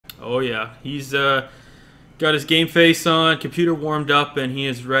Oh yeah, he's got his game face on, computer warmed up, and he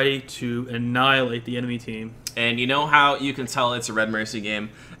is ready to annihilate the enemy team. And you know how you can tell it's a Red Mercy game?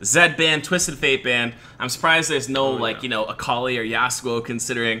 Zed band, Twisted Fate band. I'm surprised there's no Akali or Yasuo,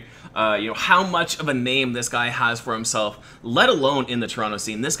 considering how much of a name this guy has for himself, let alone in the Toronto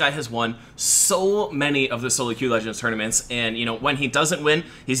scene. This guy has won so many of the Solo Queue Legends tournaments, and when he doesn't win,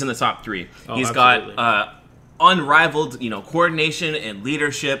 he's in the top 3. He's absolutely got unrivaled, coordination and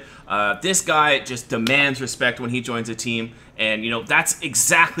leadership. This guy just demands respect when he joins a team, and that's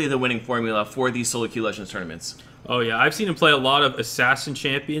exactly the winning formula for these Solo Queue Legends tournaments. Oh yeah, I've seen him play a lot of assassin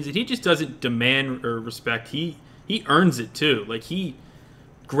champions, and he just doesn't demand or respect. He earns it too. Like, he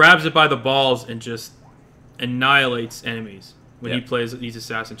grabs it by the balls and just annihilates enemies when he plays these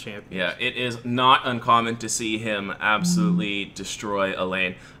assassin champions. Yeah, it is not uncommon to see him absolutely destroy a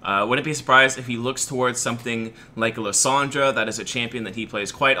lane. Wouldn't be surprised if he looks towards something like a Lysandra. That is a champion that he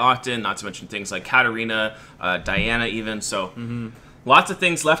plays quite often, not to mention things like Katarina, Diana even. So lots of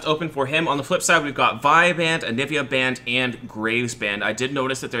things left open for him. On the flip side, we've got Vi Band, Anivia Band, and Graves Band. I did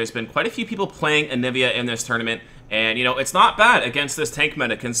notice that there's been quite a few people playing Anivia in this tournament. And, it's not bad against this tank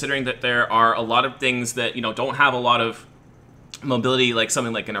meta, considering that there are a lot of things that, don't have a lot of mobility, like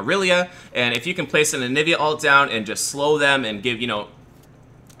something like an Aurelia. And if you can place an Anivia ult down and just slow them and give,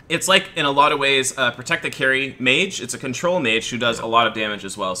 it's like, in a lot of ways, Protect the Carry mage. It's a control mage who does a lot of damage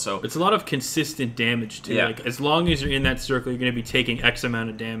as well. So it's a lot of consistent damage, too. Yeah. Like, as long as you're in that circle, you're going to be taking X amount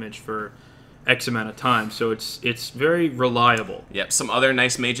of damage for X amount of time, so it's very reliable. Yep, some other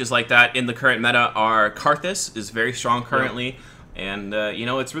nice mages like that in the current meta are Karthus is very strong currently, and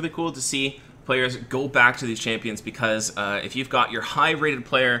it's really cool to see players go back to these champions, because if you've got your high-rated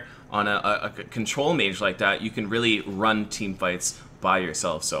player on a control mage like that, you can really run team fights by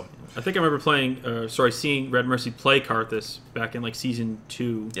yourself. So I think I remember seeing Red Mercy play Karthus back in season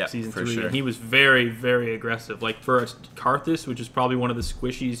 2, season 3, sure. and he was very, very aggressive. Like, for a Karthus, which is probably one of the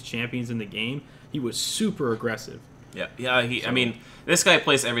squishiest champions in the game, he was super aggressive. Yeah. I mean, this guy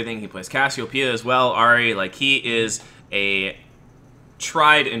plays everything. He plays Cassiopeia as well, Ahri. Like, he is a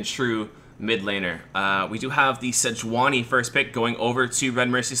tried and true mid laner. We do have the Sejuani first pick going over to Red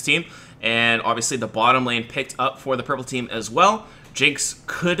Mercy's team, and obviously the bottom lane picked up for the purple team as well. Jinx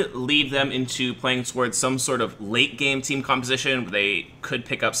could lead them into playing towards some sort of late game team composition. They could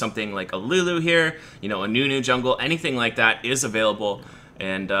pick up something like a Lulu here, a Nunu jungle, anything like that is available.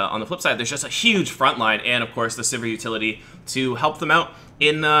 And on the flip side, there's just a huge front line, and of course the Sivir utility to help them out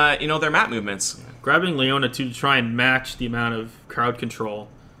in their map movements. Grabbing Leona to try and match the amount of crowd control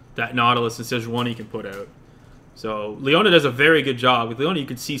that Nautilus and Sejuani can put out. So Leona does a very good job. With Leona, you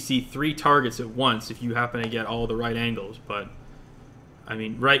can CC 3 targets at once if you happen to get all the right angles, but I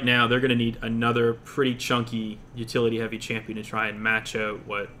mean, right now, they're going to need another pretty chunky, utility-heavy champion to try and match out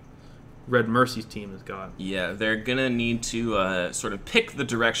what Red Mercy's team has got. Yeah, they're going to need to sort of pick the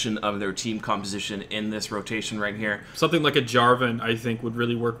direction of their team composition in this rotation right here. Something like a Jarvan, I think, would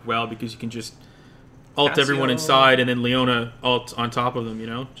really work well, because you can just ult everyone inside and then Leona ult on top of them,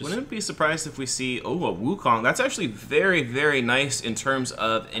 Wouldn't be surprised if we see, a Wukong. That's actually very, very nice in terms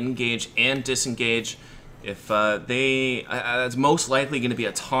of engage and disengage. If it's most likely going to be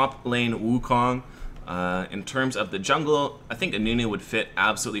a top lane Wukong. In terms of the jungle, I think a Nunu would fit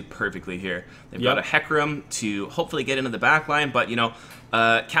absolutely perfectly here. They've got a Hecarim to hopefully get into the back line, but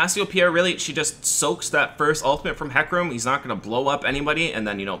Cassiopeia, really, she just soaks that first ultimate from Hecarim. He's not going to blow up anybody, and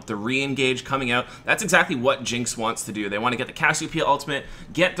then, the re-engage coming out. That's exactly what Jinx wants to do. They want to get the Cassiopeia ultimate,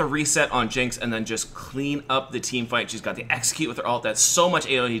 get the reset on Jinx, and then just clean up the team fight. She's got the execute with her ult. That's so much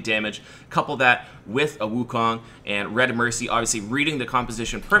AoE damage. Couple that with a Wukong, and Red Mercy obviously reading the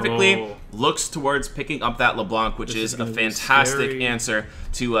composition perfectly, looks towards picking up that LeBlanc, which is a fantastic answer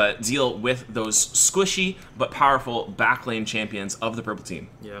to deal with those squishy but powerful backlane champions of the purple team.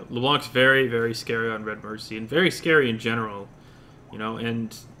 Yeah, LeBlanc's very, very scary on Red Mercy, and very scary in general,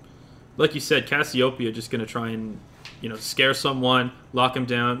 and like you said, Cassiopeia just going to try and, scare someone, lock him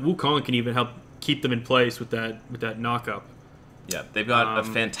down. Wukong can even help keep them in place with that knock-up. Yeah, they've got a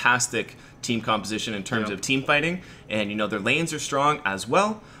fantastic team composition in terms of team fighting, and their lanes are strong as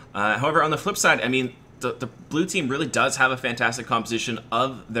well. However, on the flip side, I mean, the blue team really does have a fantastic composition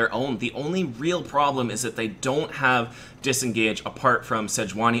of their own. The only real problem is that they don't have disengage apart from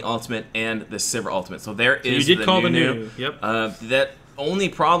Sejuani ultimate and the Sivir ultimate. So there is you did call Nunu. the Nunu. Yep. That only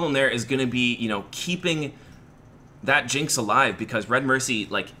problem there is going to be, keeping that Jinx alive, because Red Mercy,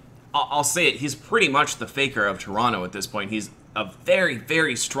 I'll say it, he's pretty much the Faker of Toronto at this point. He's a very,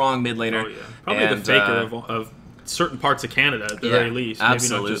 very strong mid laner. Oh, yeah. Probably the Faker of certain parts of Canada at the very least.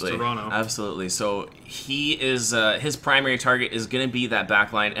 Absolutely. Maybe not just Toronto. Absolutely. So he is his primary target is going to be that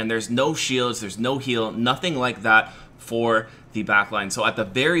back line, and there's no shields, there's no heal, nothing like that for the back line. So at the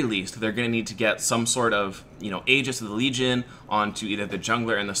very least, they're going to need to get some sort of, Aegis of the Legion onto either the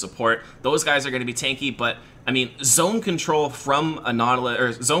jungler and the support. Those guys are going to be tanky, but I mean, zone control from a Nautilus,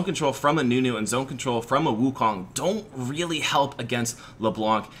 or zone control from a Nunu, and zone control from a Wukong don't really help against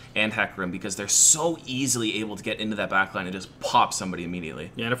LeBlanc and Hecarim because they're so easily able to get into that backline and just pop somebody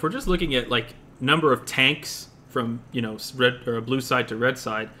immediately. Yeah, and if we're just looking at like number of tanks from red or blue side to red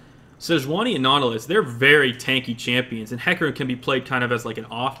side, Sejuani and Nautilus, they're very tanky champions, and Hecarim can be played kind of as like an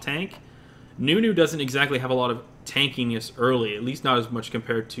off tank. Nunu doesn't exactly have a lot of tankiness early, at least not as much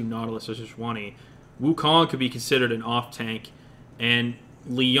compared to Nautilus or Sejuani. Wukong could be considered an off tank, and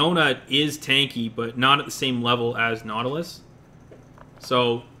Leona is tanky, but not at the same level as Nautilus.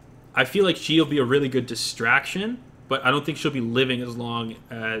 So I feel like she'll be a really good distraction, but I don't think she'll be living as long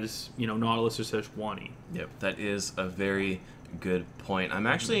as Nautilus or Sejuani. Yep, that is a very good point. I'm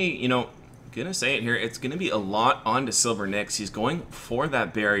actually, gonna say it here. It's gonna be a lot onto Silver Nyx. He's going for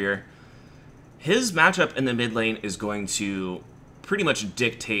that barrier. His matchup in the mid lane is going to pretty much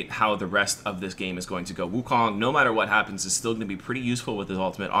dictate how the rest of this game is going to go. Wukong, no matter what happens, is still going to be pretty useful with his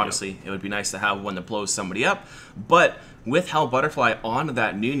ultimate. Obviously, it would be nice to have one that blows somebody up, but with Hell Butterfly on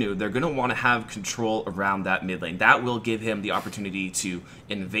that Nunu, they're going to want to have control around that mid lane. That will give him the opportunity to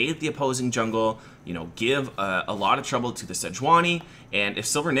invade the opposing jungle, give a lot of trouble to the Sejuani, and if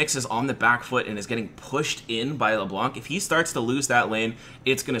Silver Nyx is on the back foot and is getting pushed in by LeBlanc, if he starts to lose that lane,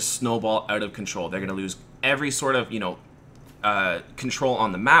 it's going to snowball out of control. They're going to lose every sort of, control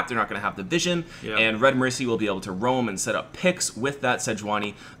on the map. They're not going to have the vision, and Red Mercy will be able to roam and set up picks with that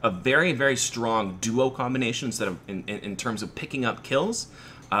Sejuani. A very, very strong duo combination instead of in terms of picking up kills.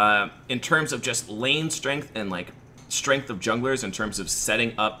 In terms of just lane strength and like strength of junglers, in terms of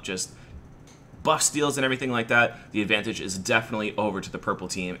setting up just buff steals and everything like that, the advantage is definitely over to the purple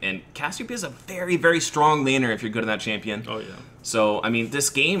team. And Cassiopeia is a very, very strong laner if you're good at that champion. Oh yeah. So I mean, this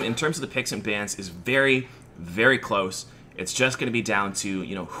game in terms of the picks and bans is very, very close. It's just going to be down to,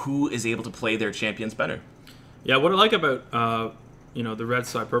 who is able to play their champions better. Yeah, what I like about, the red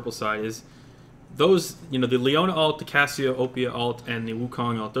side, purple side is those, the Leona ult, the Cassiopeia ult, and the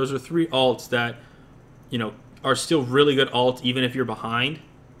Wukong ult. Those are three ults that, are still really good ult even if you're behind.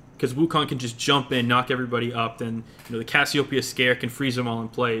 Because Wukong can just jump in, knock everybody up. Then, the Cassiopeia Scare can freeze them all in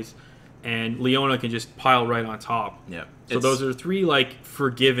place. And Leona can just pile right on top. Yeah. So those are three,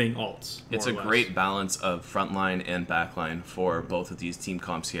 forgiving ults. It's a great balance of frontline and backline for both of these team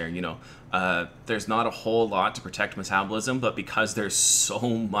comps here. There's not a whole lot to protect metabolism, but because there's so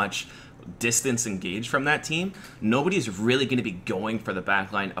much distance engaged from that team, nobody's really going to be going for the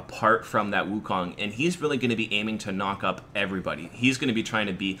backline apart from that Wukong, and he's really going to be aiming to knock up everybody. He's going to be trying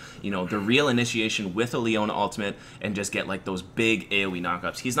to be, the real initiation with a Leona ultimate and just get those big AoE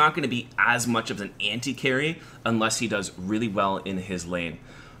knockups. He's not going to be as much of an anti-carry unless he does really well in his lane.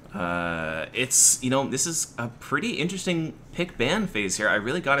 This is a pretty interesting pick ban phase here. I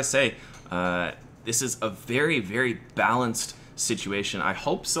really got to say, this is a very, very balanced situation. I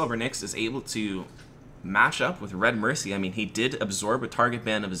hope Silver Nyx is able to match up with Red Mercy. I mean, he did absorb a target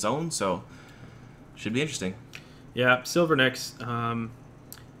ban of his own, so should be interesting. Yeah, Silver Nyx.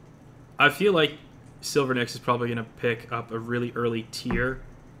 I feel like Silver Nyx is probably going to pick up a really early tier,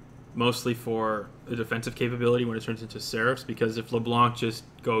 mostly for the defensive capability when it turns into Seraphs, because if LeBlanc just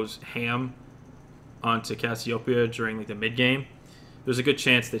goes ham onto Cassiopeia during the mid game, there's a good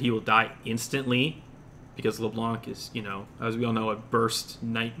chance that he will die instantly, because LeBlanc is, as we all know, a burst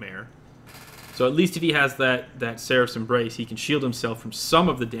nightmare. So at least if he has that Seraph's Embrace, he can shield himself from some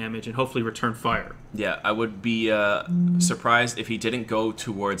of the damage and hopefully return fire. Yeah, I would be surprised if he didn't go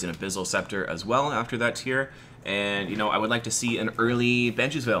towards an Abyssal Scepter as well after that tier. And, I would like to see an early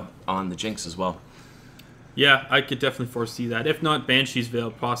Banshee's Veil on the Jinx as well. Yeah, I could definitely foresee that. If not Banshee's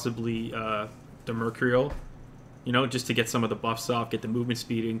Veil, possibly the Mercurial. Just to get some of the buffs off, get the movement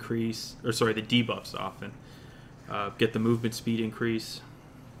speed increase, or sorry, the debuffs off, and get the movement speed increase.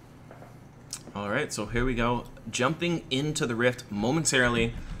 All right, so here we go. Jumping into the Rift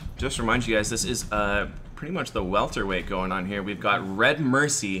momentarily. Just to remind you guys, this is pretty much the welterweight going on here. We've got Red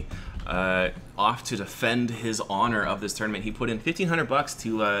Mercy off to defend his honor of this tournament. He put in $1,500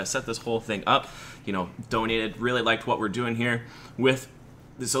 to set this whole thing up. Donated, really liked what we're doing here with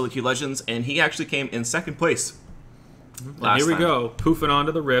the Solo Queue Legends, and he actually came in second place. And here we go, poofing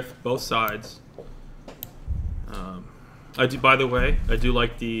onto the Rift, both sides. By the way, I do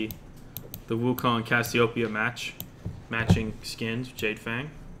like the Wukong Cassiopeia matching skins, Jade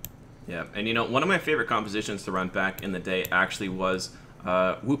Fang. Yeah, and you know, one of my favorite compositions to run back in the day actually was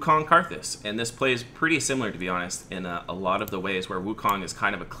Wukong Karthus, and this plays pretty similar, to be honest, in a lot of the ways where Wukong is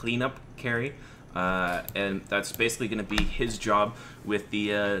kind of a cleanup carry, and that's basically going to be his job with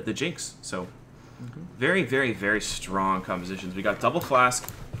the Jinx. So very, very, very strong compositions. We got double Flask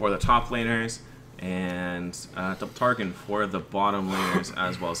for the top laners, and double Targon for the bottom laners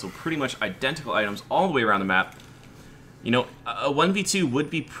as well. So pretty much identical items all the way around the map. You know, a 1v2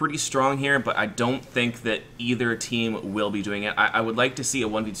 would be pretty strong here, but I don't think that either team will be doing it. I would like to see a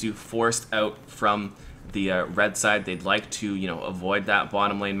 1v2 forced out from the red side. They'd like to, you know, avoid that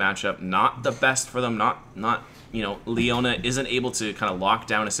bottom lane matchup. Not the best for them. Not you know, Leona isn't able to kind of lock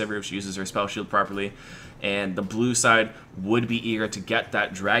down a Sivir if she uses her spell shield properly. And the blue side would be eager to get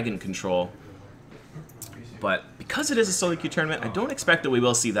that dragon control. But because it is a solo queue tournament, I don't expect that we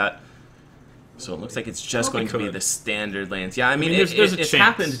will see that. So it looks like it's just going to be the standard lanes. Yeah, I mean it's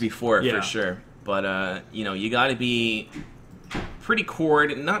happened before for sure. But, you know, you got to be pretty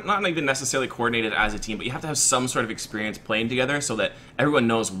coordinated, not even necessarily coordinated as a team, but you have to have some sort of experience playing together so that everyone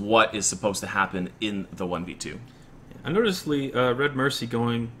knows what is supposed to happen in the 1v2. I noticed Red Mercy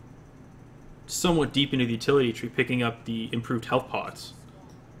going somewhat deep into the utility tree, picking up the improved health pots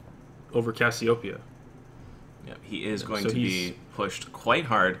over Cassiopeia. Yeah, he is going to be pushed quite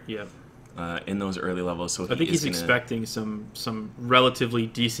hard. Yeah. In those early levels, so I think he's expecting some relatively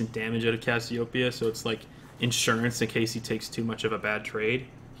decent damage out of Cassiopeia, so it's like insurance in case he takes too much of a bad trade.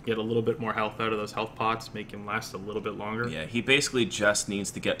 You get a little bit more health out of those health pots, make him last a little bit longer. Yeah, he basically just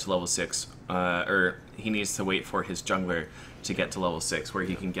needs to get to level 6, or he needs to wait for his jungler to get to level 6, where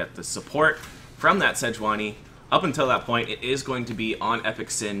he can get the support from that Sejuani. Up until that point, it is going to be on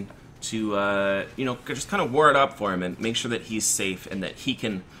Epic Sin to, you know, just kind of ward up for him and make sure that he's safe and that he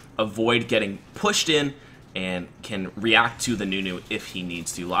can avoid getting pushed in and can react to the Nunu if he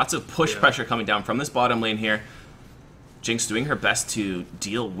needs to. Lots of push pressure coming down from this bottom lane here. Jinx doing her best to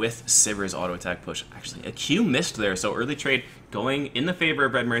deal with Sivir's auto attack push. Actually, a Q missed there, so early trade going in the favor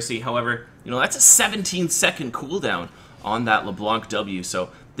of Red Mercy. However, you know, that's a 17-second cooldown on that LeBlanc W, so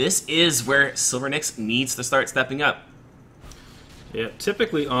this is where Silvernix needs to start stepping up. Yeah,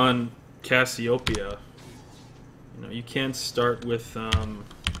 typically on Cassiopeia, you know, you can start with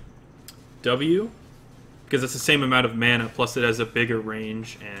W, because it's the same amount of mana, plus it has a bigger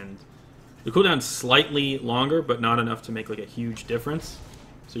range, and the cooldown's slightly longer, but not enough to make like a huge difference.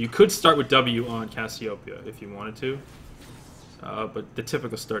 So you could start with W on Cassiopeia if you wanted to, but the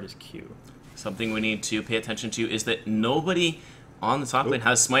typical start is Q. Something we need to pay attention to is that nobody on the top lane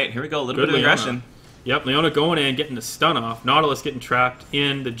has Smite. Here we go, a little bit of aggression. Yep, Leona going in, getting the stun off. Nautilus getting trapped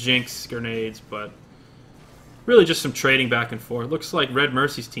in the Jinx grenades, but really just some trading back and forth. Looks like Red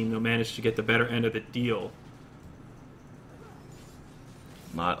Mercy's team, though, managed to get the better end of the deal.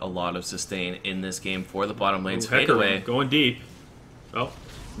 Not a lot of sustain in this game for the bottom lanes. Fade away. Going deep. Oh,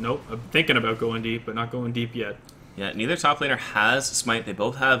 nope. I'm thinking about going deep, but not going deep yet. Yeah, neither top laner has Smite. They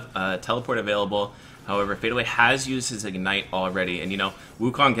both have Teleport available. However, Fadeaway has used his Ignite already. And, you know,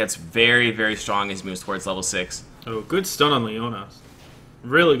 Wukong gets very, very strong as he moves towards level 6. Oh, good stun on Leona.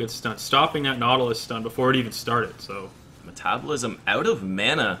 Really good stun. Stopping that Nautilus stun before it even started. So Metabolism out of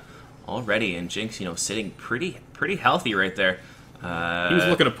mana already. And Jinx, you know, sitting pretty healthy right there. He was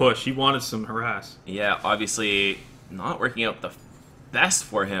looking to push. He wanted some harass. Yeah, obviously not working out the best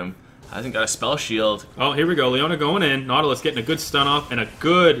for him. Hasn't got a spell shield. Oh, here we go. Leona going in. Nautilus getting a good stun off and a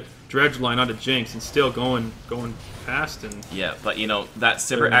good dredge line onto Jinx, and still going past. And yeah, but you know that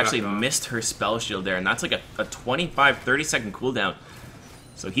Sivir actually missed her spell shield there, and that's like a 25-30 second cooldown.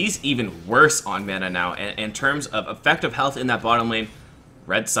 So he's even worse on mana now. And in terms of effective health in that bottom lane,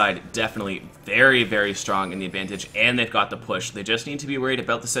 red side definitely very, very strong in the advantage, and they've got the push. They just need to be worried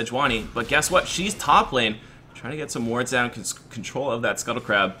about the Sejuani. But guess what? She's top lane, trying to get some wards down, control of that Scuttle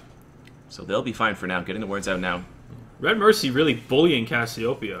Crab. So they'll be fine for now, getting the wards out now. Red Mercy really bullying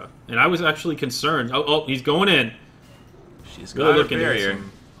Cassiopeia, and I was actually concerned. Oh, he's going in. She's really got looking a at barrier.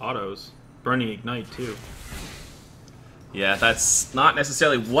 some autos, burning Ignite too. Yeah, that's not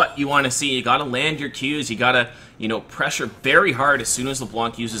necessarily what you want to see. You got to land your Qs. You got to, you know, pressure very hard as soon as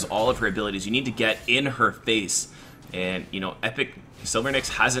LeBlanc uses all of her abilities. You need to get in her face, and you know, Epic Silvernix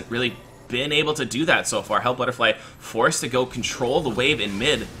hasn't really been able to do that so far. Hell Butterfly forced to go control the wave in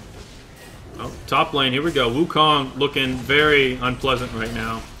mid. Oh, top lane, here we go. Wukong looking very unpleasant right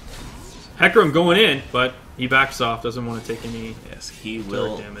now. Hecarim going in, but he backs off, doesn't want to take any he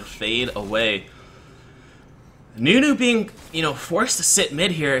will damage. Fade away. Nunu being, you know, forced to sit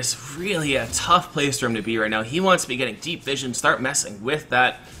mid here is really a tough place for him to be right now. He wants to be getting deep vision, start messing with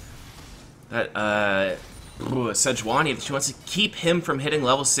that Ooh, Sejuani, she wants to keep him from hitting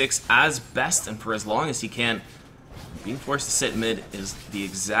level 6 as best and for as long as he can. Being forced to sit mid is the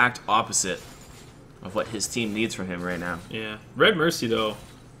exact opposite of what his team needs from him right now. Yeah. Red Mercy, though,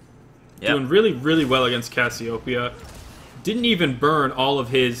 doing really, really well against Cassiopeia. Didn't even burn all of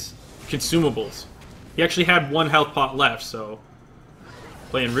his consumables. He actually had 1 health pot left, so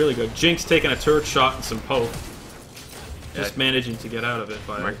playing really good. Jinx taking a turret shot and some poke. Just managing to get out of it.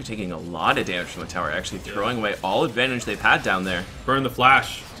 Macaque taking a lot of damage from the tower, actually throwing away all advantage they've had down there. Burn the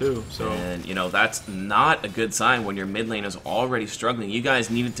flash, too. So. And, you know, that's not a good sign when your mid lane is already struggling. You guys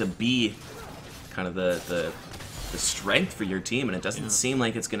needed to be kind of the strength for your team, and it doesn't seem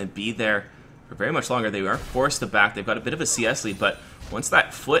like it's going to be there for very much longer. They are forced to back. They've got a bit of a CS lead, but once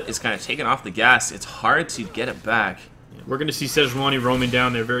that foot is kind of taken off the gas, it's hard to get it back. Yeah, we're going to see Sejuani roaming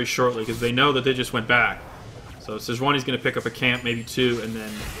down there very shortly because they know that they just went back. So Sejuani's going to pick up a camp, maybe 2, and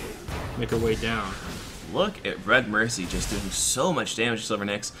then make her way down. Look at Red Mercy just doing so much damage to Silver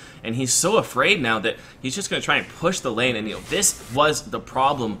Nyx, and he's so afraid now that he's just going to try and push the lane. And, you know, this was the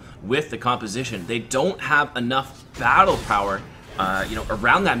problem with the composition. They don't have enough battle power, you know,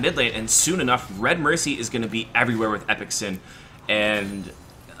 around that mid lane, and soon enough, Red Mercy is going to be everywhere with Epic Sin. And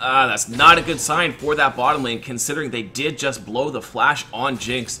that's not a good sign for that bottom lane, considering they did just blow the flash on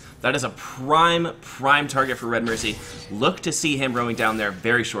Jinx. That is a prime target for Red Mercy. Look to see him roaming down there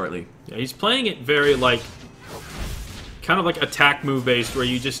very shortly. Yeah, he's playing it very, like, kind of like attack move based, where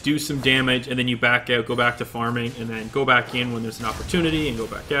you just do some damage and then you back out, go back to farming, and then go back in when there's an opportunity and go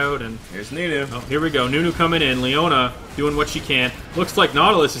back out. And here's Nunu. Oh, here we go. Nunu coming in. Leona doing what she can. Looks like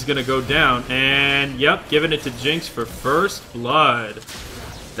Nautilus is going to go down. And, yep, giving it to Jinx for first blood.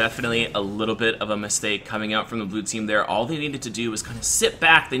 Definitely a little bit of a mistake coming out from the blue team there. All they needed to do was kind of sit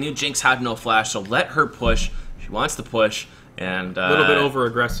back. They knew Jinx had no flash, so let her push. She wants to push. And a little bit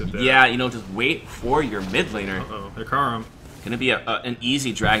over-aggressive there. Yeah, you know, just wait for your mid laner. Uh-oh, Hikarum. Gonna be an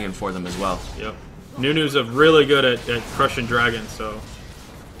easy dragon for them as well. Yep. Nunu's really good at crushing dragons, so...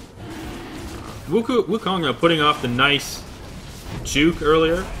 Wukong putting off the nice juke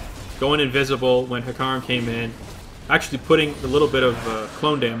earlier, going invisible when Hikarum came in. Actually putting a little bit of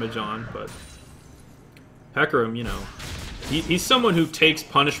clone damage on, but Hecarim, you know, he's someone who takes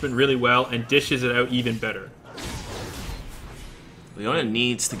punishment really well and dishes it out even better. Leona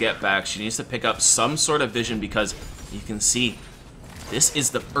needs to get back. She needs to pick up some sort of vision, because you can see this is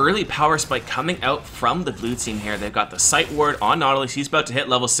the early power spike coming out from the blue team here. They've got the sight ward on Nautilus. He's about to hit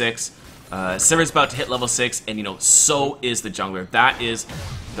level 6. Sivir's about to hit level 6, and, you know, so is the jungler. That is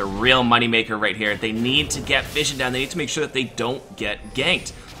the real moneymaker right here. They need to get vision down. They need to make sure that they don't get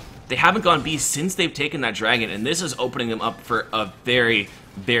ganked. They haven't gone B since they've taken that dragon, and this is opening them up for a very,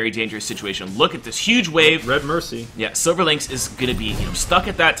 very dangerous situation. Look at this huge wave. Red Mercy. Yeah, Silver Lynx is going to be, you know, stuck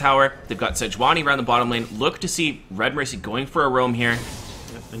at that tower. They've got Sejuani around the bottom lane. Look to see Red Mercy going for a roam here.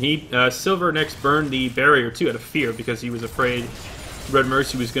 Yeah, and Silver next burned the barrier, too, out of fear, because he was afraid Red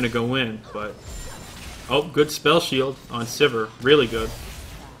Mercy was going to go in. But, oh, good spell shield on Sivir. Really good.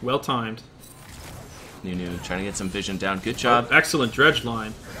 Well timed. Nunu trying to get some vision down. Good job. Oh, excellent dredge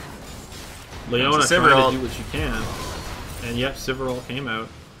line. Leona trying to do what she can. And yep, Sivir came out.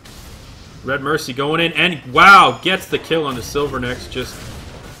 Red Mercy going in, and wow, gets the kill on the Silver Nyx. Just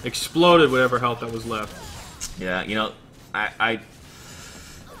exploded whatever health that was left. Yeah, you know, I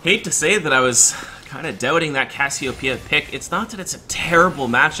hate to say that I was kind of doubting that Cassiopeia pick. It's not that it's a terrible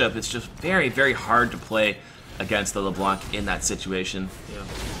matchup. It's just very, very hard to play against the LeBlanc in that situation. Yeah.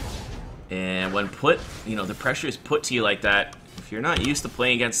 And when you know, the pressure is put to you like that, if you're not used to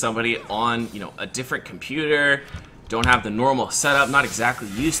playing against somebody on, you know, a different computer, don't have the normal setup, not exactly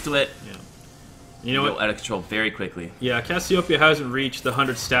used to it, yeah. You know what? Go out of control very quickly. Yeah, Cassiopeia hasn't reached the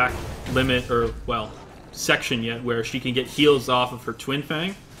 100 stack limit, or, well, section yet, where she can get heals off of her Twin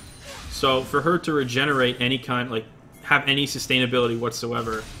Fang. So for her to regenerate any kind, like, have any sustainability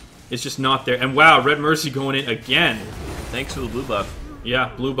whatsoever, it's just not there. And wow, Red Mercy going in again. Thanks for the blue buff.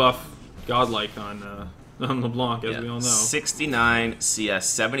 Yeah, blue buff, godlike on LeBlanc, as we all know. 69 CS,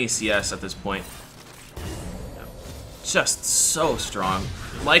 70 CS at this point. Just so strong.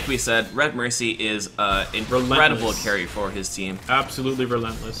 Like we said, Red Mercy is an incredible carry for his team. Absolutely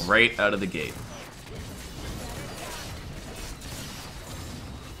relentless. Right out of the gate.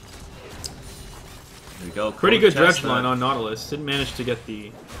 There we go. Pretty good dredge line on Nautilus. Didn't manage to get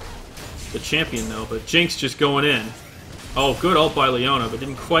the champion, though, but Jinx just going in. Oh, good ult by Leona, but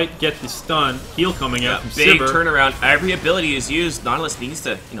didn't quite get the stun. Heal coming out from big Sivir. Turnaround. Every ability is used. Nautilus needs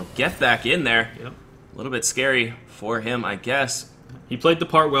to, you know, get back in there. Yep. A little bit scary for him, I guess. He played the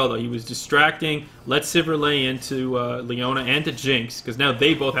part well, though. He was distracting, let Sivir lay into Leona and to Jinx, because now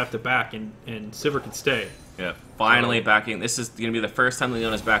they both have to back, and Sivir can stay. Yeah, finally backing. This is going to be the first time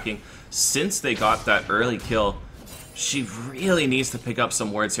Leona's backing since they got that early kill. She really needs to pick up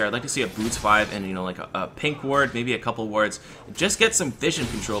some wards here. I'd like to see a Boots 5 and, you know, like a pink ward, maybe a couple wards. Just get some vision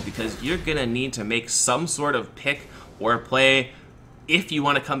control, because you're going to need to make some sort of pick or play if you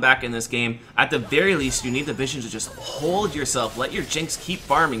want to come back in this game. At the very least, you need the vision to just hold yourself. Let your Jinx keep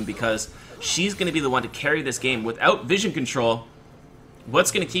farming, because she's going to be the one to carry this game. Without vision control,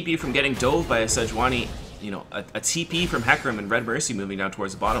 what's going to keep you from getting dove by a Sejuani, you know, a TP from Hecarim and Red Mercy moving down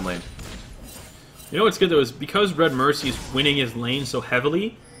towards the bottom lane? You know what's good, though, is because Red Mercy is winning his lane so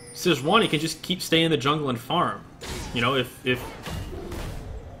heavily, Sejuani can just keep staying in the jungle and farm. You know, if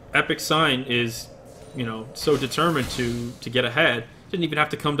Epic Sign is, you know, so determined to get ahead, he didn't even have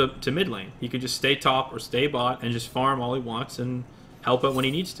to come to mid lane. He could just stay top or stay bot and just farm all he wants and help out when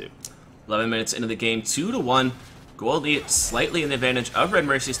he needs to. 11 minutes into the game, 2-1. Goldie slightly in the advantage of Red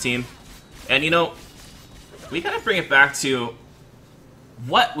Mercy's team. And, you know, we gotta bring it back to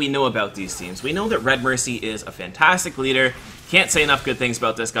what we know about these teams. We know that Red Mercy is a fantastic leader. Can't say enough good things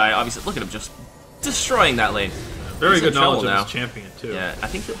about this guy. Obviously, look at him just destroying that lane. Very good knowledge of his champion, too. Yeah, I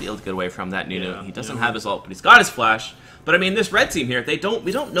think he'll be able to get away from that Nunu. Yeah, He doesn't have his ult, but he's got his flash. But I mean, this red team here, we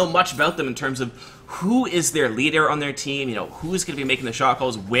don't know much about them in terms of who is their leader on their team, you know, who is going to be making the shot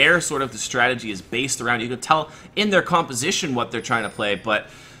calls, where sort of the strategy is based around. You can tell in their composition what they're trying to play, but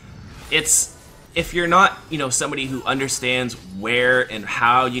it's, if you're not, you know, somebody who understands where and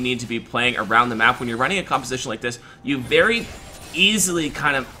how you need to be playing around the map when you're running a composition like this, you very easily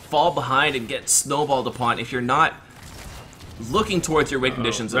kind of fall behind and get snowballed upon if you're not looking towards your win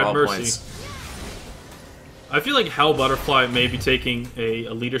conditions at all points. I feel like Hell Butterfly may be taking a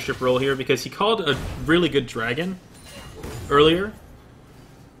leadership role here, because he called a really good dragon earlier,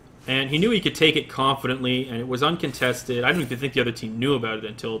 and he knew he could take it confidently, and it was uncontested. I don't even think the other team knew about it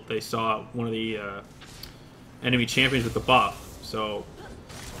until they saw one of the enemy champions with the buff. So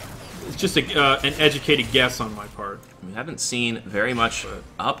it's just an educated guess on my part. We haven't seen very much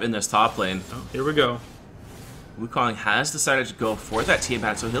up in this top lane. Oh, here we go. Wukong has decided to go for that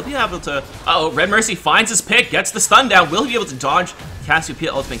Tiamat, so he'll be able to... Uh-oh, Red Mercy finds his pick, gets the stun down. Will he be able to dodge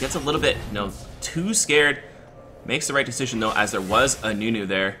Cassiopeia ultimate? Gets a little bit, you know, too scared. Makes the right decision, though, as there was a Nunu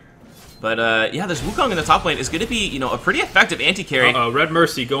there. But, yeah, this Wukong in the top lane is going to be, you know, a pretty effective anti-carry. Red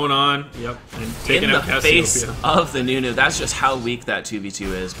Mercy going on, yep, and taking out Cassiopeia. In the face of the Nunu. That's just how weak that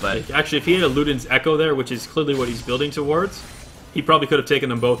 2v2 is, but... Actually, if he had a Luden's Echo there, which is clearly what he's building towards, he probably could have taken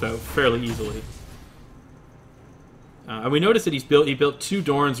them both out fairly easily. And we noticed that he built 2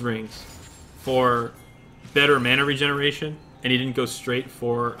 Doran's rings for better mana regeneration, and he didn't go straight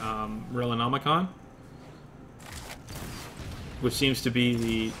for Relinomicon, which seems to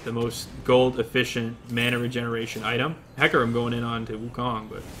be the most gold efficient mana regeneration item. Hecarim going in on to Wukong,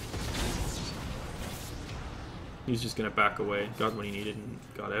 but he's just gonna back away. Got what he needed and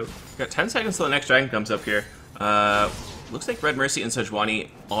got out. Got 10 seconds till the next dragon comes up here. Looks like Red Mercy and Sejuani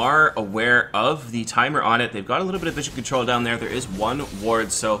are aware of the timer on it. They've got a little bit of vision control down there. There is 1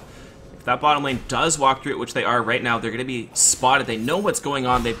 ward, so if that bottom lane does walk through it, which they are right now, they're going to be spotted. They know what's going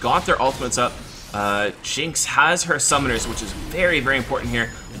on. They've got their ultimates up. Jinx has her summoners, which is very, very important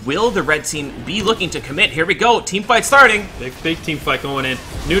here. Will the red team be looking to commit? Here we go. Team fight starting. Big team fight going in.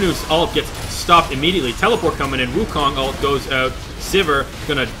 Nunu's ult gets stopped immediately. Teleport coming in. Wukong ult goes out. Sivir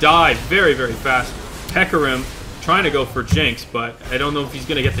gonna die very, very fast. Hecarim trying to go for Jinx, but I don't know if he's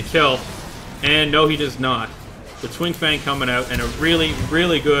gonna get the kill. And no, he does not. The Twin Fang coming out, and a really,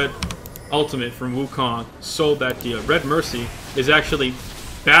 really good ultimate from Wukong sold that deal. Red Mercy is actually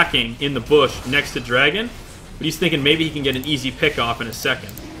backing in the bush next to Dragon, but he's thinking maybe he can get an easy pick off in a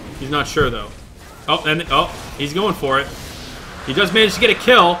second. He's not sure though. He's going for it. He does manage to get a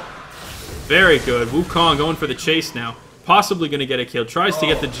kill. Very good. Wukong going for the chase now. Possibly going to get a kill. Tries to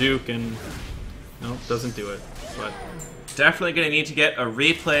get the juke and no, doesn't do it. But definitely going to need to get a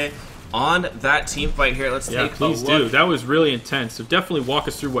replay on that team fight here. Let's take a look. Please do. That was really intense. So definitely walk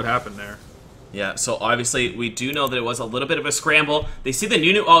us through what happened there. Yeah, so obviously we do know that it was a little bit of a scramble. They see the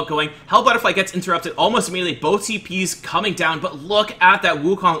Nunu ult going. Hell Butterfly gets interrupted almost immediately. Both TPs coming down, but look at that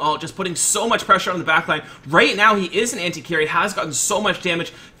Wukong ult just putting so much pressure on the backline. Right now he is an anti-carry, has gotten so much damage.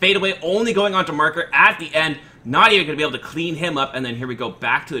 Fade away only going on to Marker at the end. Not even going to be able to clean him up, and then here we go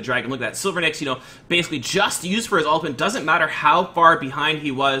back to the Dragon. Look at that. Silvernix, you know, basically just used for his ultimate. Doesn't matter how far behind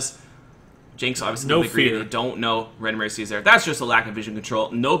he was. Jinx obviously no agree. fear. They don't know Red Mercy is there. That's just a lack of vision control.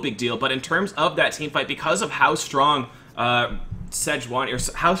 No big deal. But in terms of that team fight, because of how strong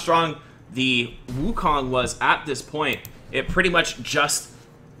Sejuani, or how strong the Wukong was at this point, it pretty much just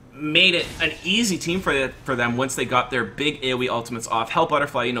made it an easy team for them once they got their big AoE ultimates off. Hell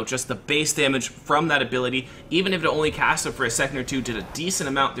Butterfly, you know, just the base damage from that ability, even if it only cast it for a second or two, did a decent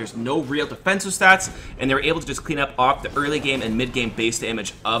amount. There's no real defensive stats, and they were able to just clean up off the early game and mid game base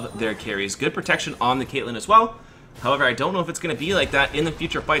damage of their carries. Good protection on the Caitlyn as well. However, I don't know if it's going to be like that in the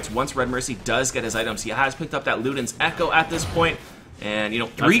future fights once Red Mercy does get his items. He has picked up that Luden's Echo at this point, and, you know,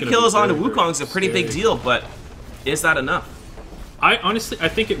 3 kills onto Wukong is a pretty big deal, but is that enough? I honestly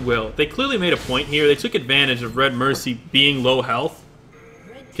think it will. They clearly made a point here. They took advantage of Red Mercy being low health,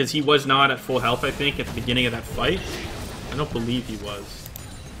 because he was not at full health, I think, at the beginning of that fight. I don't believe he was.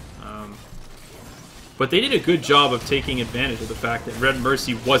 But they did a good job of taking advantage of the fact that Red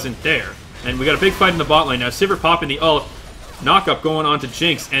Mercy wasn't there. And we got a big fight in the bot lane now. Sivir popping the ult, knock-up going on to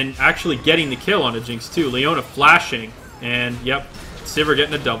Jinx, and actually getting the kill onto Jinx too. Leona flashing, and yep, Sivir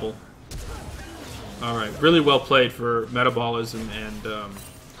getting a double. Alright, really well played for Metabolism and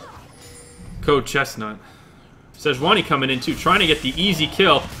Code Chestnut. Sejuani coming in too, trying to get the easy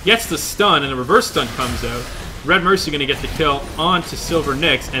kill. Gets the stun, and the reverse stun comes out. Red Mercy going to get the kill onto Silver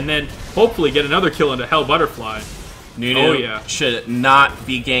Nyx, and then hopefully get another kill into Hell Butterfly. Nunu should not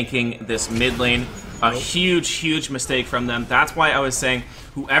be ganking this mid lane. A huge, huge mistake from them. That's why I was saying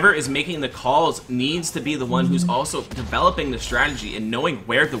whoever is making the calls needs to be the one who's also developing the strategy and knowing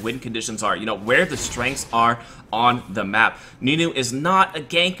where the win conditions are, you know, where the strengths are on the map. Nunu is not a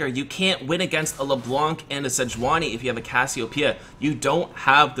ganker. You can't win against a LeBlanc and a Sejuani if you have a Cassiopeia. You don't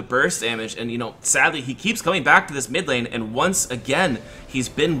have the burst damage, and, you know, sadly, he keeps coming back to this mid lane, and once again, he's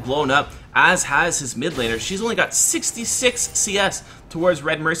been blown up, as has his mid laner. She's only got 66 CS towards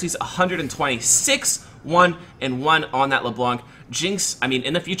Red Mercy's 126, 1-1 on that LeBlanc. Jinx, I mean,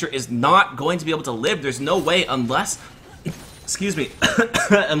 in the future, is not going to be able to live. There's no way unless, excuse me,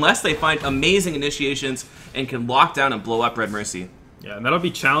 unless they find amazing initiations and can lock down and blow up Red Mercy. Yeah, and that'll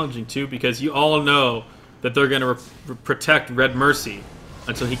be challenging too, because you all know that they're going to protect Red Mercy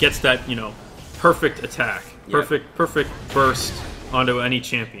until he gets that, you know, perfect attack, perfect burst onto any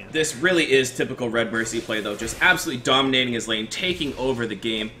champion. This really is typical Red Mercy play, though, just absolutely dominating his lane, taking over the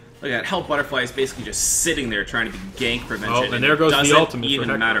game. Look at that, Hell Butterfly is basically just sitting there trying to be gank prevention. Oh, and there goes the ultimate. Doesn't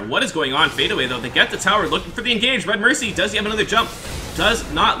even matter. What is going on? Fadeaway, though. They get the tower looking for the engage. Red Mercy, does he have another jump? Does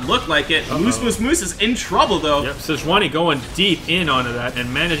not look like it. Moose is in trouble, though. Yep, Sejuani going deep in onto that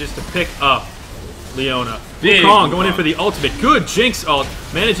and manages to pick up Leona. Wukong going in for the ultimate. Good Jinx ult,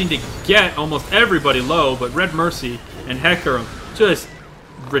 managing to get almost everybody low, but Red Mercy and Hecarim just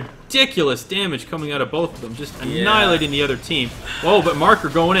ridiculous damage coming out of both of them, just annihilating the other team. Oh, but Marker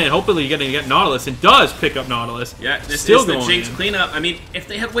going in, hopefully getting to get Nautilus, and does pick up Nautilus. Yeah, this is the Jinx cleanup. I mean, if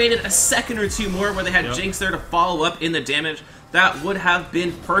they had waited a second or two more where they had Jinx there to follow up in the damage, that would have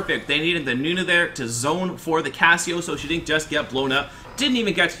been perfect. They needed the Nunu there to zone for the Cassio so she didn't just get blown up. Didn't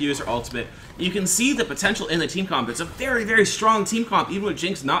even get to use her ultimate. You can see the potential in the team comp. It's a very, very strong team comp, even with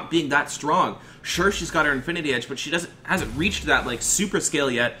Jinx not being that strong. Sure, she's got her Infinity Edge, but she hasn't reached that like super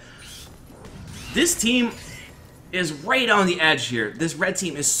scale yet. This team is right on the edge here. This red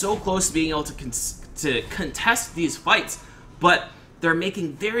team is so close to being able to contest these fights, but they're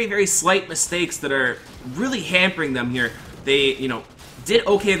making very, very slight mistakes that are really hampering them here. They, you know, did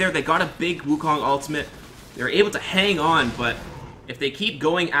okay there. They got a big Wukong ultimate. They were able to hang on, but if they keep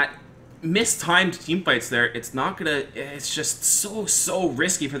going at mistimed team fights there, it's not gonna. It's just so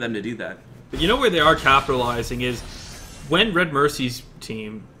risky for them to do that. But you know where they are capitalizing is when Red Mercy's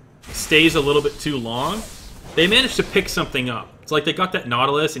team stays a little bit too long, they manage to pick something up. It's like they got that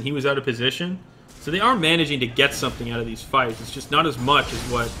Nautilus and he was out of position. So they are managing to get something out of these fights. It's just not as much as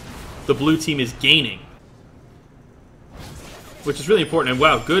what the blue team is gaining, which is really important. And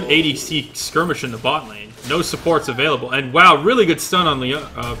wow, good ADC skirmish in the bot lane. No supports available. And wow, really good stun on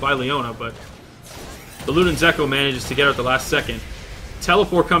by Leona, but the Luden's Echo manages to get her at the last second.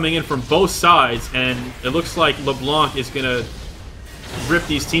 Teleport coming in from both sides, and it looks like LeBlanc is going to rip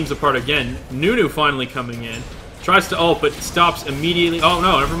these teams apart again. Nunu finally coming in. Tries to ult, but stops immediately. Oh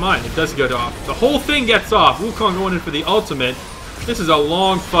no, never mind. It does get off. The whole thing gets off. Wukong going in for the ultimate. This is a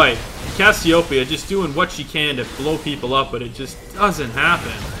long fight. Cassiopeia just doing what she can to blow people up, but it just doesn't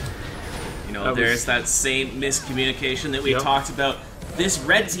happen. You know, there's that same miscommunication that we talked about. This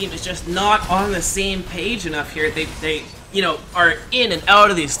red team is just not on the same page enough here. They you know, are in and out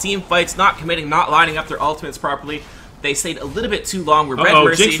of these team fights, not committing, not lining up their ultimates properly. They stayed a little bit too long. Red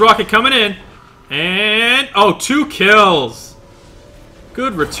Mercy. Jinx Rocket coming in. And, 2 kills.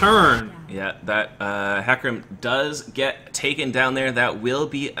 Good return. Yeah, that Hecarim does get taken down there. That will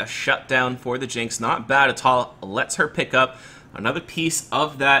be a shutdown for the Jinx. Not bad at all. Lets her pick up another piece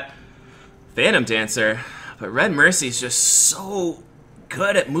of that Phantom Dancer. But Red Mercy is just so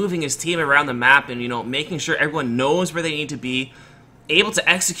good at moving his team around the map and, you know, making sure everyone knows where they need to be, able to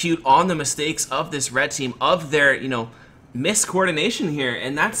execute on the mistakes of this red team, of their, you know, miscoordination here.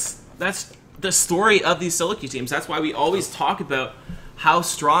 And that's the story of these solo queue teams. That's why we always talk about how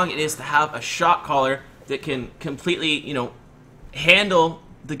strong it is to have a shot caller that can completely, you know, handle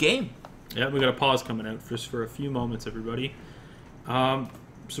the game. Yeah, we got a pause coming out just for a few moments, everybody.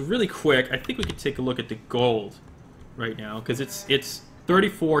 So really quick, I think we could take a look at the gold right now, because it's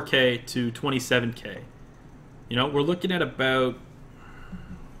 34K to 27K. You know, we're looking at about,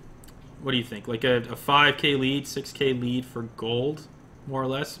 what do you think? Like a 5K lead, 6K lead for gold, more or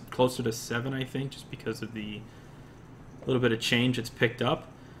less. Closer to 7, I think, just because of the little bit of change it's picked up.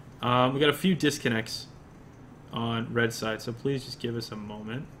 We got a few disconnects on red side, so please just give us a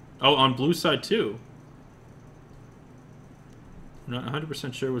moment. Oh, on blue side too. I'm not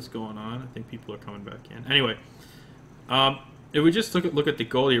 100% sure what's going on. I think people are coming back in. Anyway, if we just look at the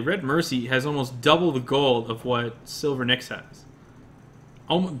gold here, Red Mercy has almost double the gold of what Silver Nyx has.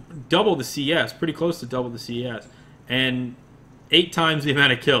 Almost double the CS, pretty close to double the CS, and 8 times the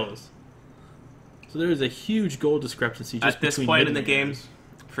amount of kills. So there is a huge gold discrepancy just at this point in the game.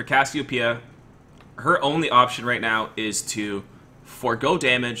 For Cassiopeia, her only option right now is to forego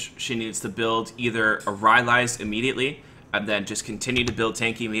damage. She needs to build either a Rylai's immediately, and then just continue to build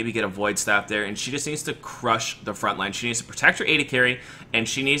tanky, maybe get a Void Staff there, and she just needs to crush the front line. She needs to protect her AD carry, and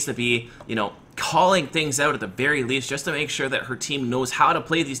she needs to be, you know, calling things out at the very least, just to make sure that her team knows how to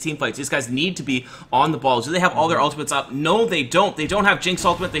play these team fights. These guys need to be on the ball. Do they have all their ultimates up? No, they don't. They don't have Jinx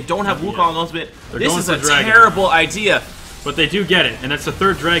ultimate. They don't have Wukong ultimate. This is a terrible idea. But they do get it, and that's the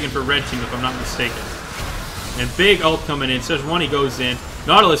 3rd dragon for red team, if I'm not mistaken. And big ult coming in. Sejuani goes in.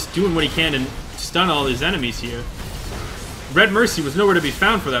 Nautilus doing what he can to stun all his enemies here. Red Mercy was nowhere to be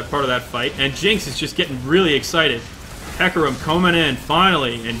found for that part of that fight, and Jinx is just getting really excited. Hecarim coming in,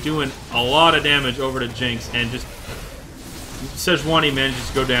 finally, and doing a lot of damage over to Jinx, and just Sejuani manages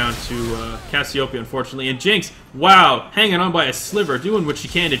to go down to Cassiopeia, unfortunately. And Jinx, wow, hanging on by a sliver, doing what she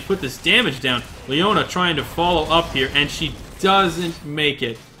can to put this damage down. Leona trying to follow up here, and she doesn't make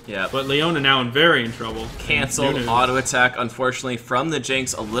it. Yeah. But Leona now very in trouble. Canceled auto attack, unfortunately, from the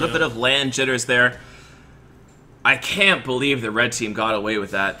Jinx. A little bit of land jitters there. I can't believe the red team got away with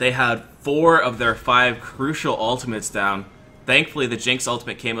that. They had 4 of their 5 crucial ultimates down. Thankfully, the Jinx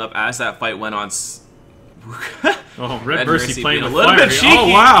ultimate came up as that fight went on. Oh, Red Mercy playing with a little fire. bit cheeky. Oh,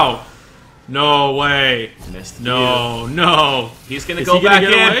 wow. No way. Missed no, no. He's going to go back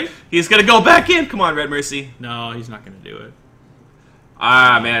in. He's going to go back in. Come on, Red Mercy. No, he's not going to do it.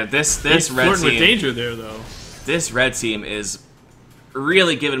 Ah, man. This red team. With danger there, though. This red team is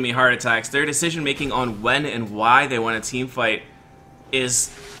really giving me heart attacks. Their decision-making on when and why they want a team fight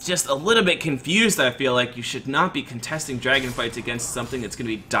is just a little bit confused, I feel like. You should not be contesting dragon fights against something that's going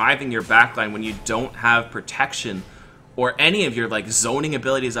to be diving your backline when you don't have protection or any of your, like, zoning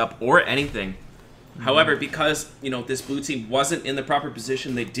abilities up or anything. However, because, you know, this blue team wasn't in the proper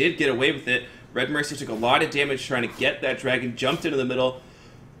position, they did get away with it. Red Mercy took a lot of damage trying to get that dragon, jumped into the middle.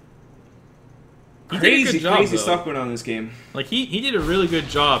 Crazy stuff going on in this game. Like, he did a really good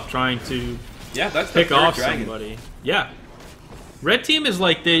job trying to that's pick off somebody. Yeah. Red team is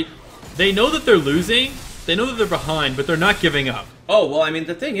like, they know that they're losing, they know that they're behind, but they're not giving up. Oh, well, I mean,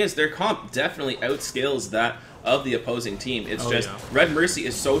 the thing is, their comp definitely outscales that of the opposing team. It's Red Mercy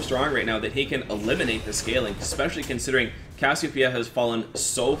is so strong right now that he can eliminate the scaling, especially considering Cassiopeia has fallen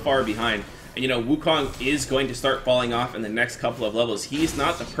so far behind. And, you know, Wukong is going to start falling off in the next couple of levels. He's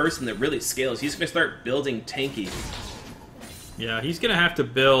not the person that really scales. He's going to start building tanky. Yeah, he's going to have to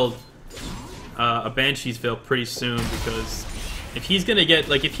build a Banshee's Veil pretty soon, because if he's going to get,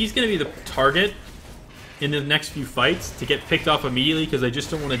 like, if he's going to be the target in the next few fights to get picked off immediately because they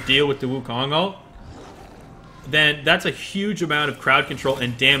just don't want to deal with the Wukong ult, then that's a huge amount of crowd control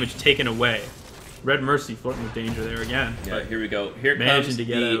and damage taken away. Red Mercy flirting with danger there again. Yeah, here we go. Here comes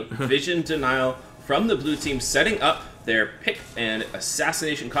the vision denial from the blue team, setting up their pick and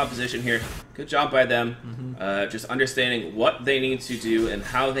assassination composition here. Good job by them. Just understanding what they need to do and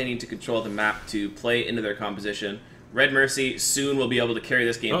how they need to control the map to play into their composition. Red Mercy soon will be able to carry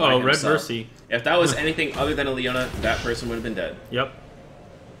this game by himself. Red Mercy. If that was anything other than a Leona, that person would have been dead. Yep.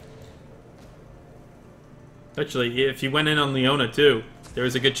 Actually, if he went in on Leona too, there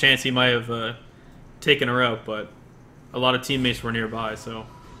was a good chance he might have taken her out, but a lot of teammates were nearby, so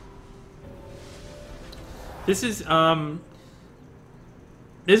this is an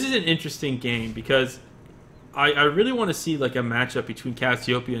interesting game because I really want to see like a matchup between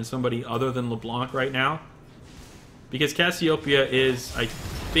Cassiopeia and somebody other than LeBlanc right now, because Cassiopeia is,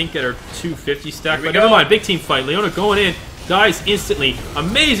 think, at her 250 stack. Here we But never go. mind. Big team fight. Leona going in. Dies instantly.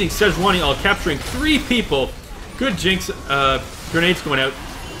 Amazing Sejuani all capturing 3 people. Good Jinx. Grenades going out.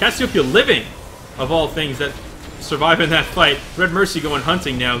 Cassiopeia living, of all things, that survive in that fight. Red Mercy going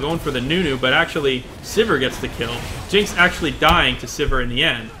hunting now. Going for the Nunu, but actually Sivir gets the kill. Jinx actually dying to Sivir in the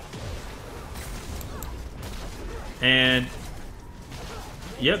end. And...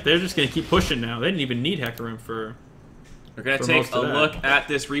 yep, they're just going to keep pushing now. They didn't even need Hecarim for... We're going to take a look at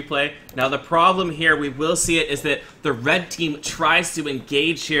this replay. Now, the problem here, we will see it, is that the red team tries to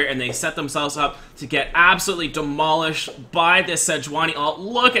engage here, and they set themselves up to get absolutely demolished by this Sejuani ult.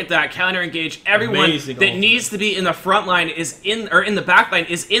 Look at that counter engage. Everyone that needs to be in the front line is in, or in the back line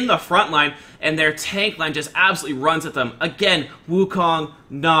is in the front line, and their tank line just absolutely runs at them. Again, Wukong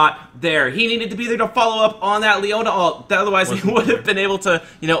not there. He needed to be there to follow up on that Leona ult. Otherwise, he would have been able to,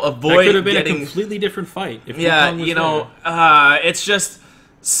 you know, avoid that could have been getting a completely different fight. If yeah, Wukong was you know, it's just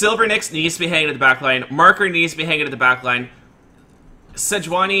Silvernix needs to be hanging at the back line. Marker needs to be hanging at the back line.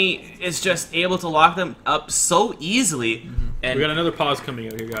 Sejuani is just able to lock them up so easily. And we got another pause coming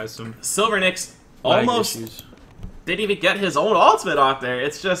out here, guys. Some Silvernix almost didn't even get his own ultimate off there.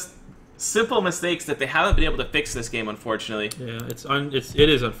 It's just simple mistakes that they haven't been able to fix this game, unfortunately. Yeah, it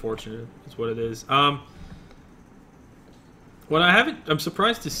is unfortunate. It's what it is. What I'm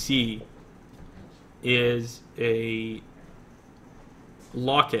surprised to see is a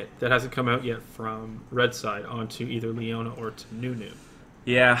locket that hasn't come out yet from red side onto either Leona or to Nunu.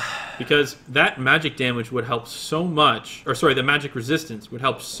 Yeah. Because that magic damage would help so much, or sorry, the magic resistance would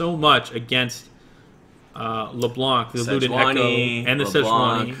help so much against LeBlanc, the Luden Echo, and the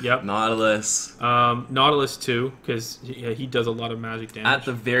Sejuani. Yep. Nautilus. Nautilus too, because he does a lot of magic damage. At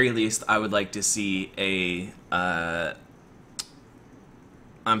the very least, I would like to see a...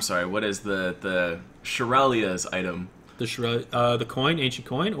 I'm sorry, what is the Shirelia's item? The coin, ancient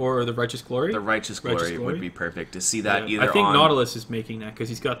coin, or the righteous glory? The righteous glory would be perfect to see that either. I think Nautilus is making that because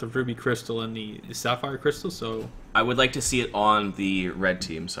he's got the ruby crystal and the sapphire crystal. So I would like to see it on the red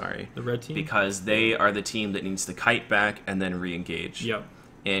team. Sorry, the red team, because they are the team that needs to kite back and then re-engage. Yep.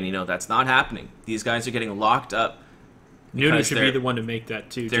 And you know that's not happening. These guys are getting locked up. Nunu should be the one to make that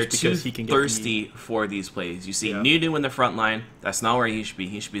too. They're just because he can get thirsty for these plays. You see Nunu in the front line. That's not where he should be.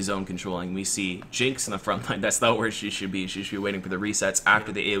 He should be zone controlling. We see Jinx in the front line. That's not where she should be. She should be waiting for the resets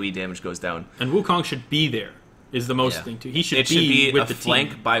after the AoE damage goes down. And Wukong should be there. Is the most thing too. He should be with a the flank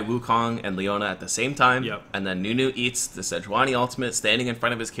team. by Wukong and Leona at the same time. Yep. And then Nunu eats the Sejuani ultimate, standing in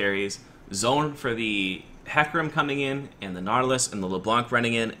front of his carries. Zone for the Hecarim coming in, and the Nautilus and the LeBlanc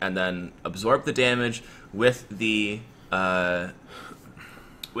running in, and then absorb the damage with the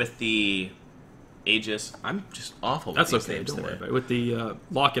Aegis. I'm just awful with That's these okay, names don't today. worry about it. With the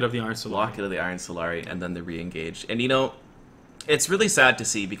Locket of the Iron Solari. Locket of the Iron Solari, and then the re-engage. And you know, it's really sad to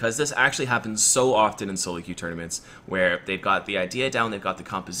see because this actually happens so often in solo queue tournaments where they've got the idea down, they've got the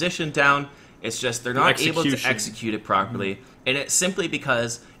composition down. It's just they're not able to execute it properly. And it's simply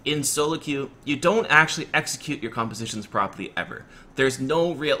because in solo queue, you don't actually execute your compositions properly ever. There's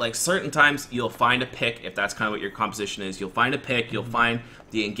no real, like, certain times you'll find a pick, if that's kind of what your composition is. You'll find a pick, you'll find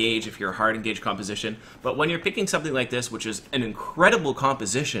the engage if you're a hard engage composition. But when you're picking something like this, which is an incredible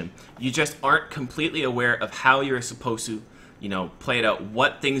composition, you just aren't completely aware of how you're supposed to, you know, play it out,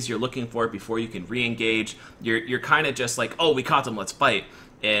 what things you're looking for before you can re-engage. You're kind of just like, oh, we caught them, let's fight.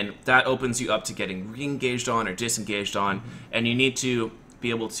 And that opens you up to getting re-engaged on or disengaged on, and you need to be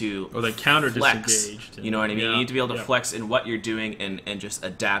able to or then counter flex. disengaged. You know what I mean? You need to be able to flex in what you're doing and just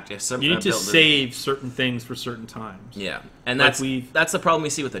adapt. If some you need to save certain things for certain times. Yeah, and that's the problem we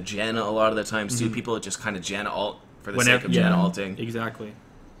see with the Janna a lot of the times too. People just kind of Janna ult for the sake of Janna ulting. Exactly.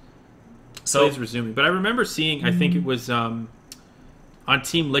 So it's resuming, but I remember seeing. I think it was on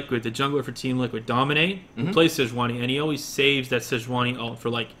Team Liquid, the jungler for Team Liquid, Dominate, who plays Sejuani, and he always saves that Sejuani ult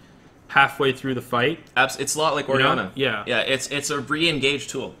for like halfway through the fight. It's a lot like Orianna. You know? Yeah. Yeah, it's a re-engage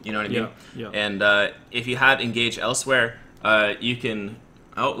tool. You know what I mean? Yeah. And if you have engage elsewhere, you can...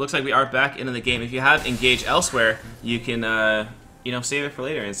 Oh, it looks like we are back into the game. If you have engage elsewhere, you can, you know, save it for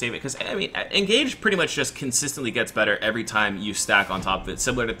later and save it. Because, I mean, engage pretty much just consistently gets better every time you stack on top of it.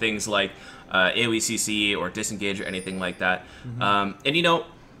 Similar to things like AoE CC or disengage or anything like that. And, you know...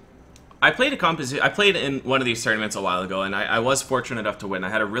 I played in one of these tournaments a while ago, and I was fortunate enough to win. I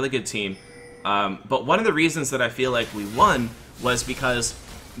had a really good team. But one of the reasons that I feel like we won was because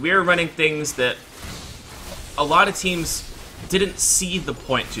we were running things that a lot of teams didn't see the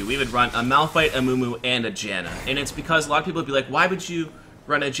point to. We would run a Malphite, a Mumu, and a Janna. And it's because a lot of people would be like, why would you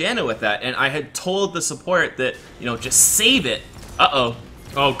run a Janna with that? And I had told the support that, you know, just save it. Uh-oh.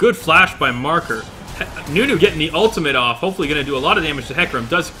 Oh, good flash by Marker. Nunu getting the ultimate off. Hopefully going to do a lot of damage to Hecarim.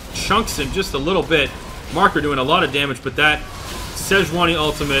 Does chunks him just a little bit. Marker doing a lot of damage, but that Sejuani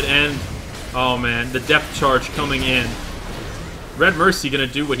ultimate and, oh man, the depth charge coming in. Red Mercy going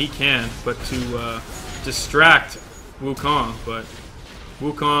to do what he can, but to distract Wukong. But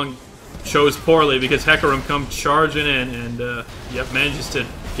Wukong chose poorly because Hecarim come charging in and, yep, manages to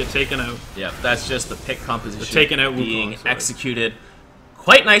get taken out. Yep, that's just the pick composition taken out being Wukong, executed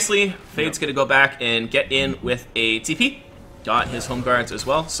quite nicely. Fade's going to go back and get in with a TP. Got his home guards as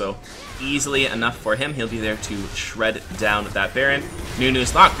well, so easily enough for him. He'll be there to shred down that Baron.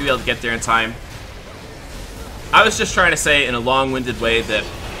 Nunu's not going to be able to get there in time. I was just trying to say in a long-winded way that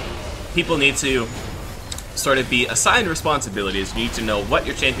people need to sort of be assigned responsibilities. You need to know what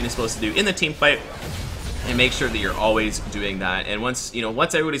your champion is supposed to do in the team fight and make sure that you're always doing that. And once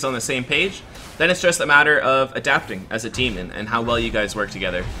everybody's on the same page, then it's just a matter of adapting as a team and how well you guys work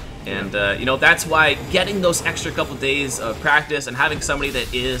together. And that's why getting those extra couple days of practice and having somebody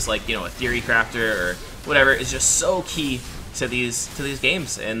that is like, a theory crafter or whatever is just so key to these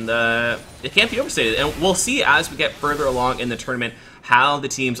games. And it can't be overstated. And we'll see as we get further along in the tournament how the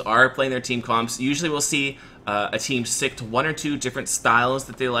teams are playing their team comps. Usually we'll see a team stick to one or two different styles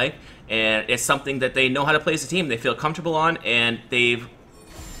that they like, and it's something that they know how to play as a team, they feel comfortable on, and they've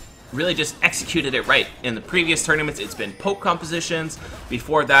really just executed it right. In the previous tournaments, it's been poke compositions.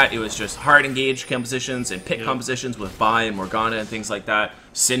 Before that, it was just hard engage compositions and pick compositions with Vi and Morgana and things like that.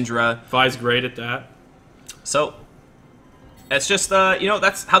 Syndra. Vi's great at that. So, it's just,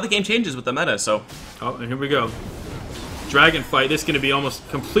 that's how the game changes with the meta, so. Oh, and here we go. Dragon fight. This is going to be almost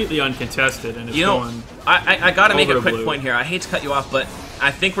completely uncontested, and it's going. I got to make a quick blue. point here. I hate to cut you off, but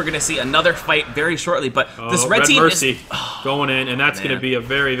I think we're going to see another fight very shortly. But this red team Mercy is going in, and that's going to be a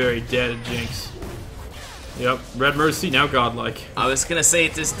very, very dead Jinx. Yep, Red Mercy now godlike. I was going to say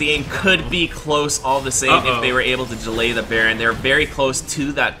this game could be close all the same if they were able to delay the Baron. They're very close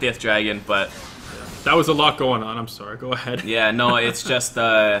to that 5th dragon, but that was a lot going on. I'm sorry. Go ahead. Yeah, no, it's just.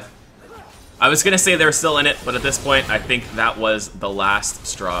 I was going to say they were still in it, but at this point, I think that was the last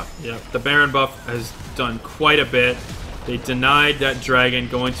straw. Yeah, the Baron buff has done quite a bit. They denied that dragon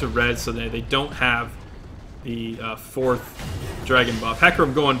going to red, so they don't have the 4th dragon buff.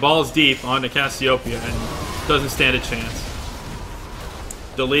 Hecarim going balls deep onto Cassiopeia and doesn't stand a chance.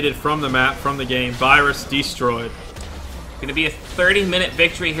 Deleted from the map, from the game. Virus destroyed. Going to be a 30-minute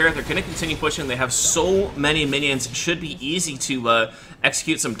victory here. They're going to continue pushing. They have so many minions. It should be easy to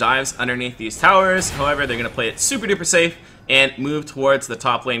execute some dives underneath these towers. However, they're going to play it super duper safe and move towards the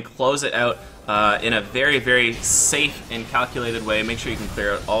top lane, close it out in a very, very safe and calculated way. Make sure you can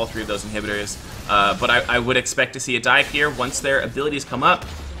clear out all 3 of those inhibitors. But I would expect to see a dive here once their abilities come up.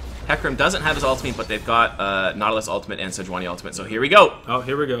 Hecarim doesn't have his ultimate, but they've got Nautilus ultimate and Sejuani ultimate. So here we go. Oh,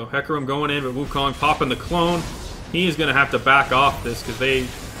 here we go. Hecarim going in, but Wukong popping the clone. He is going to have to back off this because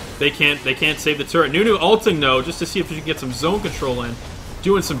they can't save the turret. Nunu ulting though, just to see if he can get some zone control in,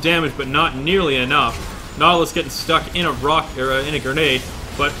 doing some damage, but not nearly enough. Nautilus getting stuck in a rock or in a grenade,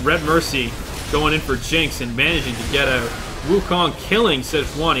 but Red Mercy going in for Jinx and managing to get out. Wukong killing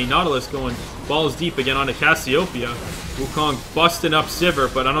Sejuani. Nautilus going balls deep again onto Cassiopeia. Wukong busting up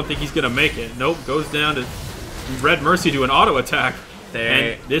Sivir, but I don't think he's going to make it. Nope, goes down to Red Mercy to an auto attack.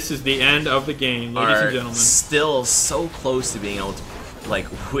 And this is the end of the game, ladies and gentlemen. Still so close to being able to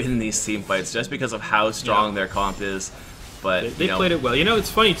win these team fights just because of how strong their comp is. But they played it well.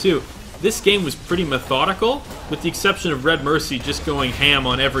 It's funny too. This game was pretty methodical, with the exception of Red Mercy just going ham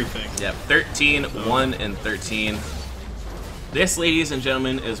on everything. Yeah, 13, 1, and 13. This, ladies and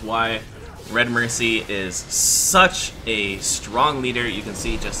gentlemen, is why Red Mercy is such a strong leader. You can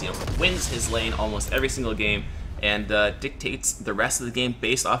see just wins his lane almost every single game. And dictates the rest of the game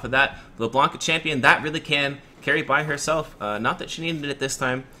based off of that. LeBlanc, a champion that really can carry by herself. Not that she needed it this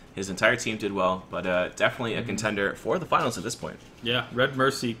time. His entire team did well, but definitely a contender for the finals at this point. Yeah, Red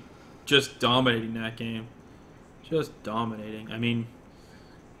Mercy just dominating that game. Just dominating. I mean,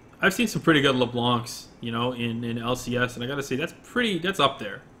 I've seen some pretty good LeBlancs, in LCS, and I gotta say, that's up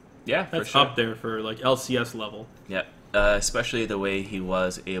there. Yeah, that's for sure. up there for LCS level. Yep, especially the way he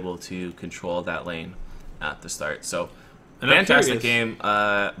was able to control that lane at the start. So, fantastic game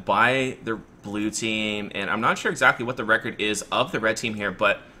by the blue team, and I'm not sure exactly what the record is of the red team here,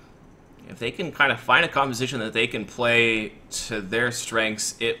 but if they can kind of find a composition that they can play to their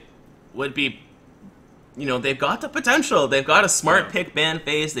strengths, it would be, they've got the potential. They've got a smart pick ban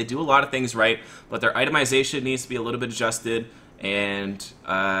phase. They do a lot of things right, but their itemization needs to be a little bit adjusted, and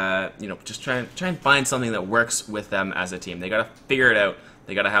just try and find something that works with them as a team. They got to figure it out.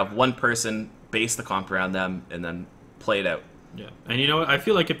 They got to have one person base the comp around them and then play it out. Yeah, and you know what? I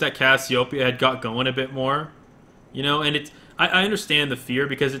feel like if that Cassiopeia had got going a bit more, and I understand the fear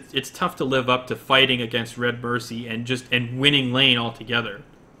because it's tough to live up to fighting against Red Mercy and winning lane altogether.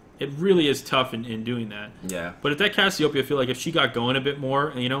 It really is tough in doing that. Yeah. But if that Cassiopeia, I feel like if she got going a bit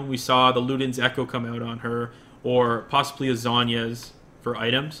more, we saw the Luden's Echo come out on her, or possibly a Zanya's for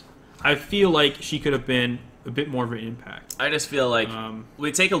items, I feel like she could have been a bit more of an impact. I just feel like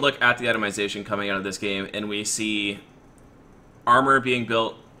we take a look at the itemization coming out of this game, and we see armor being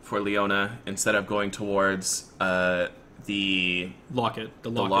built for Leona instead of going towards the locket,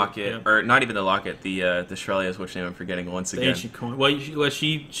 yeah. Or not even the locket, the Shrelia's, which name I'm forgetting once again. The ancient coin. Well,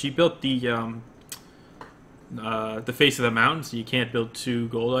 she built the face of the mountain, so you can't build 2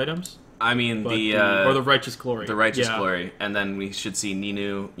 gold items. I mean or the Righteous Glory. The Righteous Glory, and then we should see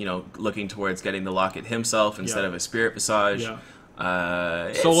Ninu, looking towards getting the locket himself instead of a Spirit Visage.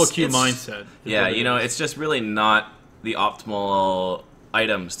 Yeah. Solo queue mindset. Yeah, it's just really not the optimal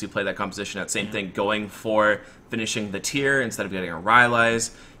items to play that composition. That same thing, going for finishing the tier instead of getting a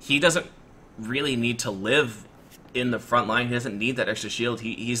Rylai's. He doesn't really need to live in the front line. He doesn't need that extra shield.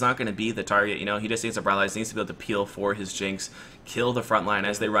 He's not going to be the target. He just needs a Rylai's. He needs to be able to peel for his Jinx, kill the front line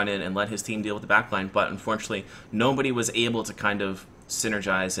as they run in, and let his team deal with the back line. But unfortunately, nobody was able to kind of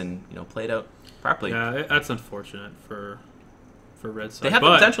synergize and play it out properly. Yeah, that's unfortunate for Red Side. They have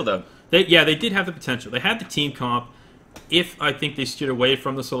the potential, though. They did have the potential. They had the team comp. If I think they stood away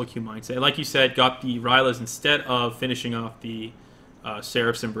from the solo queue mindset, like you said, got the Rylai's instead of finishing off the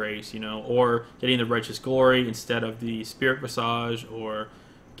Seraph's Embrace, or getting the Righteous Glory instead of the Spirit Visage, or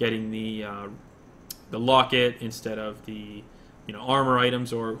getting the Locket instead of the armor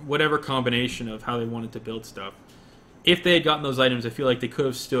items, or whatever combination of how they wanted to build stuff. If they had gotten those items, I feel like they could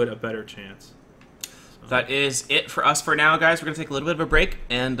have stood a better chance. That is it for us for now, guys. We're going to take a little bit of a break,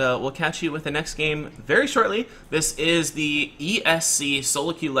 and we'll catch you with the next game very shortly. This is the ESC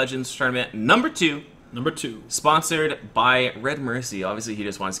Solo Queue Legends Tournament number 2. Number 2. Sponsored by Red Mercy. Obviously, he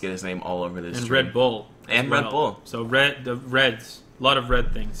just wants to get his name all over this. And Red Bull. And Red Bull. So the Reds. A lot of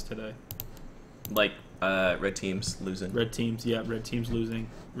red things today. Like red teams losing. Red teams, yeah. Red teams losing.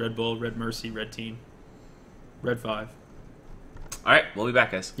 Red Bull, Red Mercy, Red team. Red 5. All right, we'll be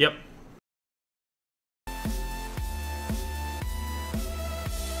back, guys. Yep.